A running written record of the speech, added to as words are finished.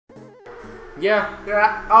Yeah.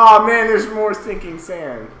 Yeah. Oh man, there's more sinking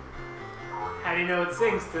sand. How do you know it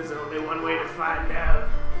sinks? There's only one way to find out.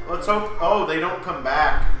 Let's hope. Oh, they don't come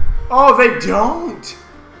back. Oh, they don't.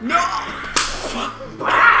 No!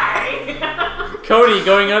 Bye! Cody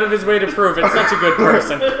going out of his way to prove it's such a good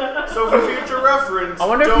person. So for future reference,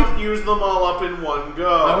 don't use them all up in one go.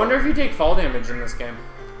 I wonder if you take fall damage in this game.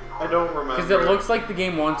 I don't remember. Because it looks like the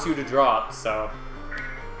game wants you to drop, so...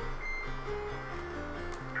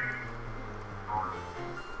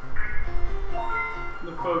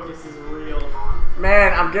 The focus is real.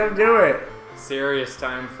 Man, I'm gonna do it. Serious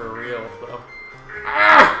time for real, though.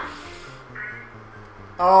 Ah!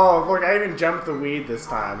 Oh, look, I even jumped the weed this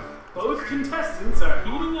time. Both contestants are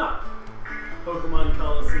heating up. Pokemon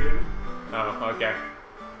Coliseum. Oh, okay.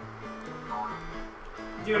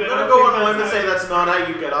 Dude, I'm gonna go on a limb and say that's not how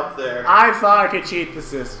you get up there. I thought I could cheat the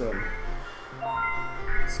system.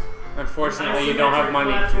 Unfortunately, you don't have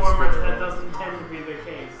money to platformers, switch. that doesn't tend to be the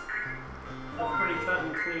case. They're pretty cut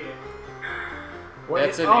and clear.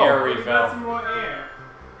 That's an air Got refill. some more air.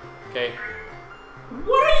 Okay.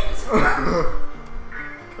 What?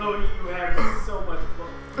 Cody, you have so much fun.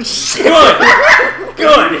 Good!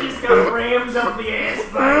 Good! He's got rammed up the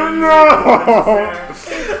ass by No!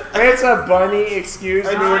 It's a bunny, excuse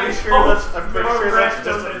me. I'm pretty sure that's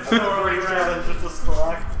just a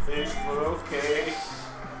stalactite, but okay.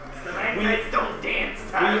 Stalactites don't dance,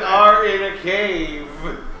 We Tyler. are in a cave.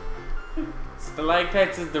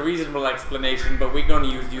 Stalactites is the reasonable explanation, but we're gonna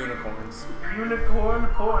use unicorns. Unicorn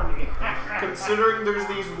horny. Considering there's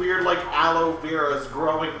these weird, like, aloe veras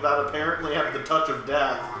growing that apparently have the touch of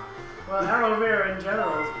death. Well, aloe vera in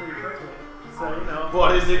general is pretty prickly. So, you know.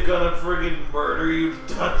 But is it gonna friggin' murder you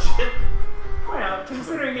to touch it? Well,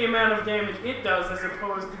 considering the amount of damage it does as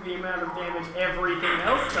opposed to the amount of damage everything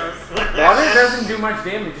else does. Water doesn't do much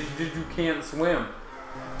damage, it's just you can't swim.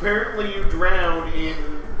 Apparently you drown in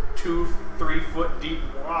 2-3 foot deep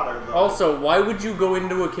water, though. Also, why would you go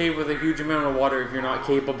into a cave with a huge amount of water if you're not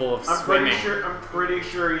capable of swimming? I'm pretty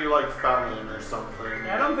sure you, like, fell in or something.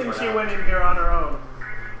 I don't think she went in here on her own.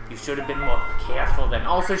 You should have been more careful then.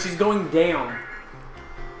 Also, she's going down.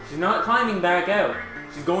 She's not climbing back out.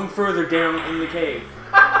 She's going further down in the cave.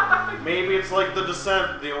 Maybe it's like the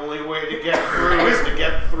descent. The only way to get through is to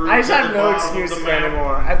get through. I just have no excuses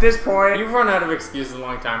anymore. At this point, You've run out of excuses a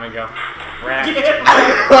long time ago. Rat.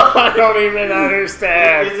 I don't even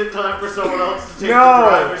understand. Is it time for someone else to take No. the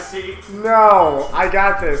driver's seat? No, I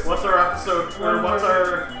got this. What's our episode? Or what's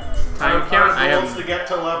our Time count? I Our goals have... to get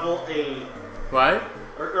to level 8. What?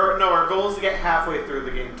 Or no, our goal is to get halfway through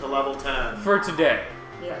the game to level 10. For today.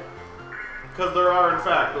 Yeah. Because there are, in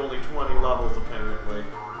fact, only 20 levels, apparently.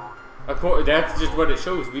 That's just what it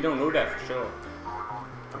shows. We don't know that for sure.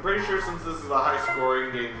 I'm pretty sure since this is a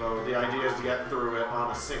high-scoring game, though, the idea is to get through it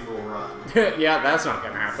on a single run. Yeah, that's not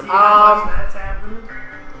gonna happen. That's happened.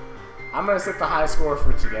 I'm gonna set the high score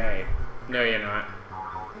for today. No, you're not.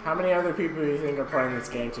 How many other people do you think are playing this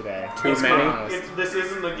game today? Too Let's be many? honest. This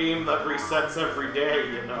isn't a game that resets every day,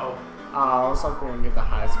 you know. Oh, let's hope we can get the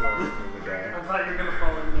high score for the day. I thought you were gonna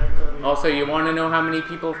fall in there, Cody. Also, you want to know how many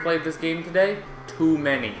people have played this game today? Too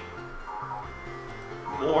many.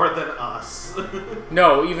 More than us.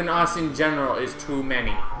 No, even us in general is too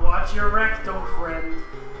many. Watch your rectal, friend.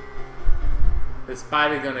 The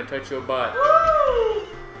spider's gonna touch your butt.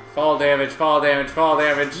 Fall damage, fall damage, fall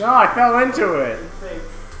damage. No, I fell into it. It's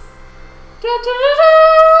safe.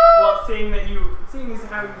 Well, seeing as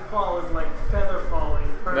how you fall is like feather falling.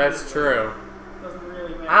 That's true. Doesn't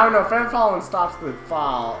really matter. I don't know, feather falling stops the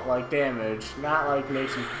fall, like damage, not like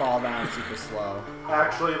makes you fall down super slow.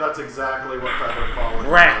 Actually, that's exactly what feather falling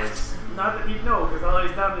Wrecked. is. Not that he'd know, because all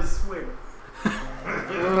he's done is swim.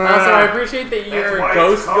 Also, I appreciate that your why it's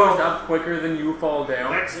ghost called- goes up quicker than you fall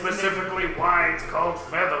down. That's specifically why it's called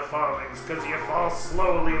feather fallings, because you fall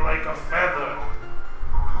slowly like a feather.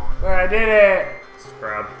 There, I did it!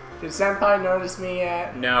 Scrub. Did Senpai notice me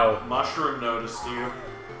yet? No. Mushroom noticed you.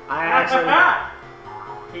 I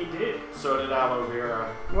actually... He did. So did aloe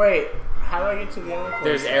vera. Wait, how do I get to the other place?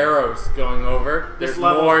 There's arrows going over. There's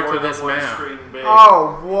level's more to than this one map. screen big.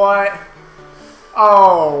 Oh, what?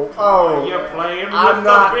 Oh. You're playing I'm with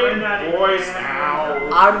not- the We're big not boys even- now.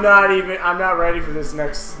 I'm not ready for this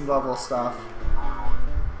next level stuff.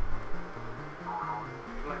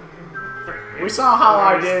 We saw how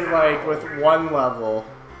I did, like, with one level.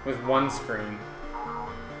 With one screen.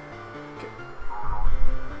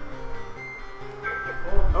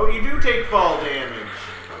 Oh, you do take fall damage.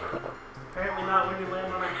 Apparently not when you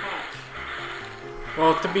land on a hatch.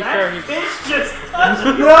 Well, to be fair, That he... fish just touched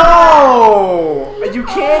you. No! You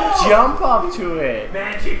can't jump up to it.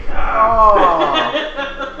 Magic.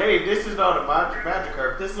 Oh. Hey, Hey, this is not a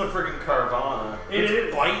Magikarp. This is a freaking Carvana.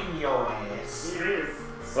 It's biting your ass. It is.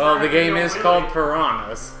 Well, the game is Really. called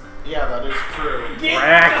Piranhas. Yeah, that is true. Get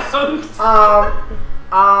Whack. down.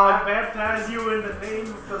 I baptize you in the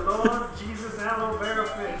name of the Lord Jesus Aloe Vera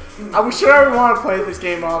Fish. I'm sure we want to play this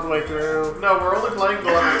game all the way through. No, we're only playing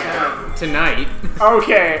the level 10. Tonight.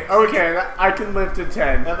 Okay, I can live to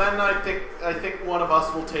 10. And then I think one of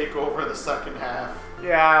us will take over the second half.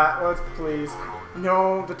 Yeah, let's please.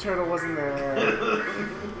 No, the turtle wasn't there.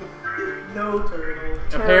 No turtle.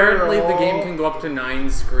 Apparently, the game can go up to 9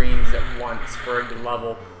 screens at once for a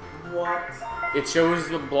level. What? It shows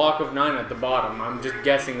the block of 9 at the bottom. I'm just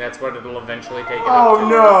guessing that's what it'll eventually take it up Oh to.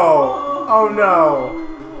 no! Oh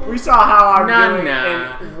no! We saw how I'm doing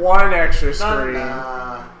in one extra screen.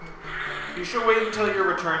 Nah. You should wait until your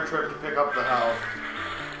return trip to pick up the health.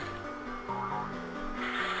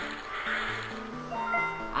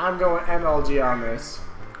 I'm going MLG on this.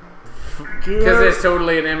 Because it's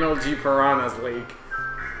totally an MLG Piranhas league.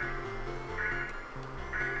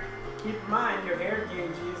 Keep in mind, your air gauge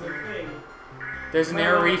is a thing. There's an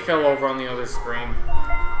air refill over on the other screen.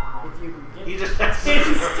 If you can get He just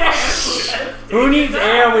has Who needs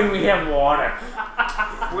air when we have water?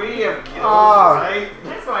 We have kills, Oh. right?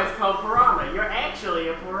 That's why it's called Piranha. You're actually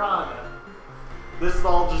a piranha. This is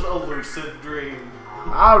all just a lucid dream.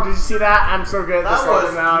 Oh, did you see that? I'm so good at this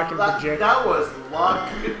level now. I can that, project. that was luck.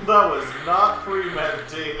 That was not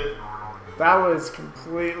premeditated. That was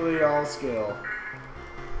completely all skill.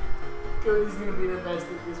 Cody's gonna be the best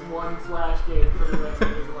at this one Flash game for the rest of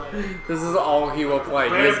his life. This is all he will play.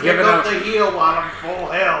 Better He's pick given up up. the heel while I'm full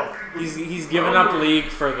health. He's given up League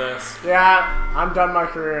for this. Yeah, I'm done my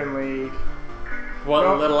career in League. What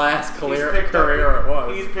Nope. little ass He's career picked up- it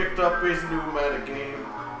was. He's picked up his new meta game.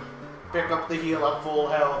 Pick up the heel at full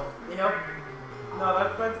health. Yep. No,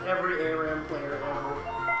 that's every ARAM player ever.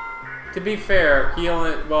 To be fair, heal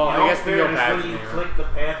it. Well, I guess the heal path. when you click the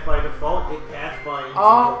path by default, it pathfinds.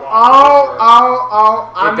 I'm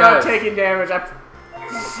It not does. taking damage. I'm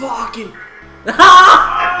fucking. You shouldn't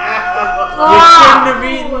have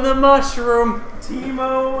eaten the mushroom.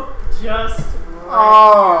 Timo just wrecked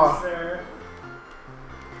Oh. you, sir.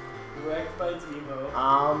 Wrecked by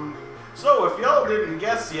Timo. So, if y'all didn't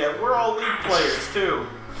guess yet, we're all League players too.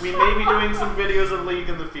 We may be doing some videos of League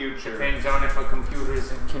in the future. Depends on if a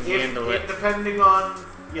computers can handle it. Depending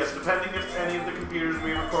if any of the computers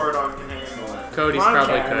we record on can handle it. Cody's Mine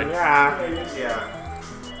probably can, could. Yeah. Yeah.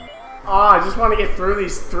 Oh, I just want to get through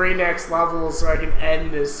these 3 next levels so I can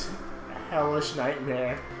end this hellish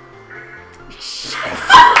nightmare.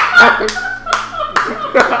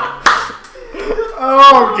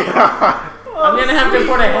 Oh god. I'm gonna have to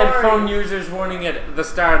put a headphone user's warning at the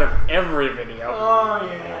start of every video. Oh,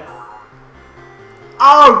 yes.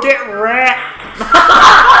 Oh, get wrecked.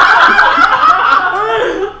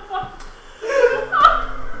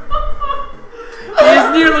 He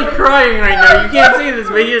is nearly crying right now. You can't see this,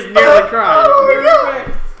 but he is nearly crying.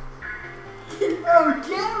 Perfect. Oh,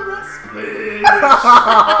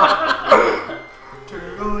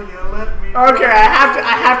 Okay,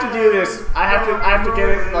 I have to do this. I have to get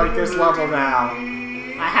it like this level now.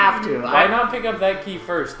 I have to. Why not pick up that key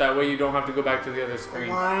first? That way you don't have to go back to the other screen.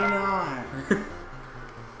 Why not?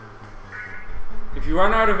 If you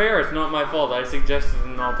run out of air, it's not my fault. I suggested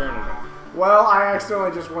an alternative. Well, I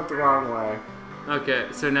accidentally just went the wrong way. Okay,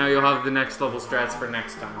 so now you'll have the next level strats for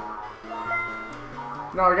next time.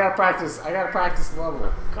 No, I gotta practice. I gotta practice the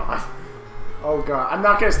level. God. Oh god. I'm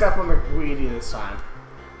not gonna step on the weedy this time.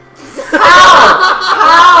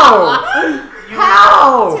 How?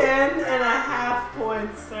 How? 10.5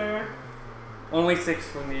 points, sir. Only 6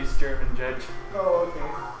 from the East German judge. Oh, okay.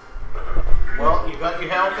 Well, you got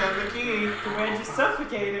your health and the key. Too bad you're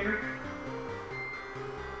suffocating.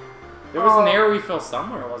 There was an air refill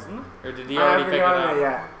somewhere, wasn't there? Or did he I already haven't pick it gotten up? it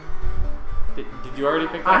yet. Did you already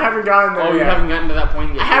pick it up? I haven't gotten there Oh, you yet. haven't gotten to that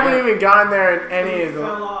point yet. I haven't even gotten there in any of Fell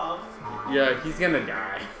them. off. Yeah, he's gonna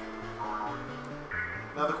die.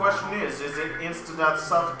 Now the question is it insta-death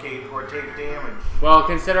suffocate or take damage? Well,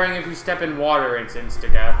 considering if you step in water, it's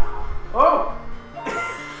insta-death. Oh!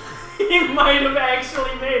 He might have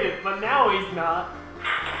actually made it, but now he's not.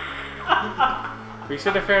 We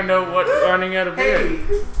should have found out what's running out of beer. Hey!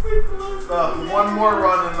 One more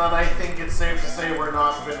run and then I think it's safe to say we're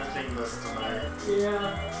not finishing this tonight.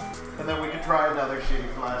 Yeah. And then we can try another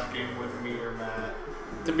shitty Flash game with me or Matt.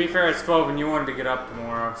 To be fair, it's 12 and you wanted to get up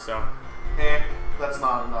tomorrow, so. That's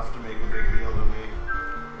not enough to make a big deal to me.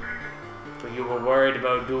 But you were worried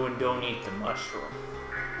about don't eat the mushroom.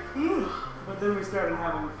 But then we started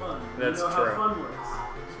having fun. That's you know true. how fun works.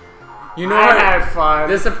 You know I what? had fun.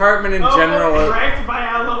 This apartment in general. Wrecked by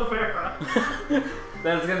aloe vera.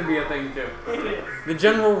 That's gonna be a thing too. It is. The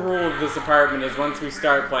general rule of this apartment is once we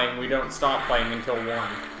start playing, we don't stop playing until 1.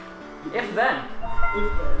 If then.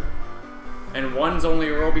 If then. And 1's only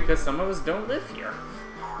a rule because some of us don't live here.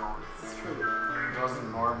 It's true. It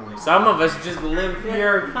doesn't normally. Some of us just live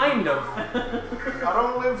here, kind of. I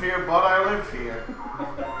don't live here, but I live here.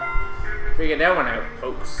 Figure that one out,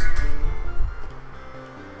 folks.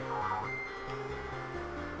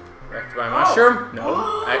 Wrecked by mushroom?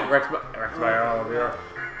 No. Wrecked by all of you.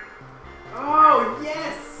 Oh,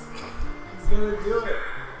 yes! He's gonna do it.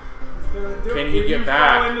 He's gonna do it. Can he If get you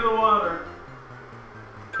back? fall into the water.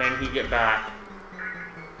 Can he get back?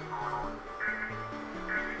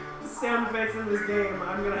 The sound effects in this game,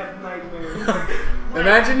 I'm gonna have nightmares.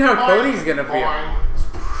 Imagine how Cody's gonna feel.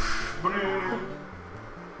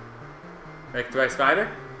 Wrecked by spider?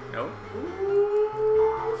 No.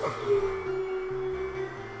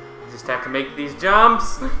 Just have to make these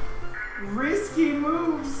jumps. Risky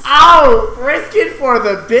moves. Ow! Risk it for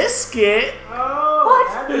the biscuit. Oh,